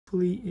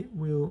hopefully it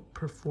will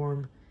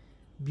perform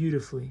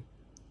beautifully,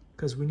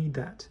 because we need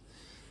that.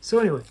 So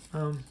anyway,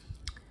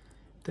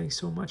 thanks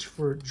so much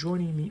for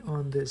joining me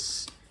on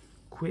this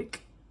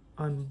quick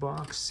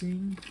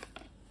unboxing,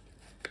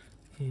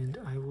 and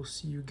I will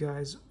see you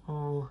guys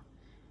all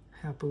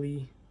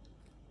happily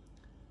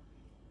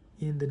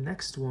in the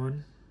next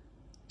one.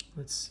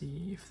 Let's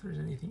see if there's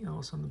anything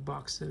else on the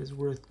box that is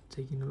worth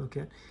taking a look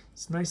at.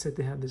 It's nice that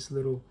they have this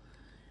little,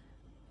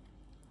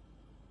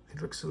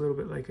 it looks a little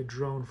bit like a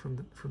drone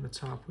from the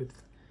top with,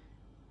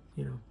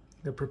 you know,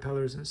 the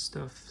propellers and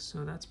stuff,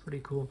 so that's pretty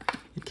cool.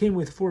 It came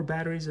with 4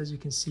 batteries, as you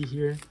can see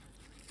here.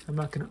 I'm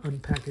not going to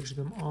unpackage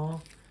them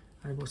all.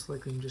 I most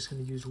likely am just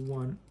going to use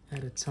one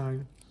at a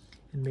time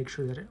and make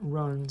sure that it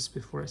runs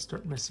before I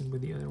start messing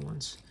with the other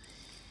ones.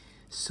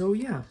 So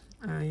yeah,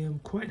 I am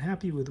quite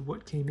happy with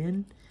what came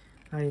in.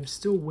 I am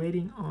still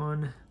waiting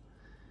on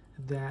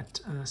that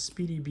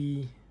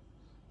SpeedyB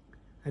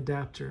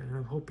adapter, and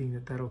I'm hoping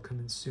that that'll come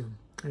in soon.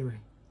 Anyway,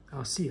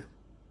 I'll see you.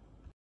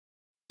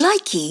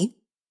 Likey.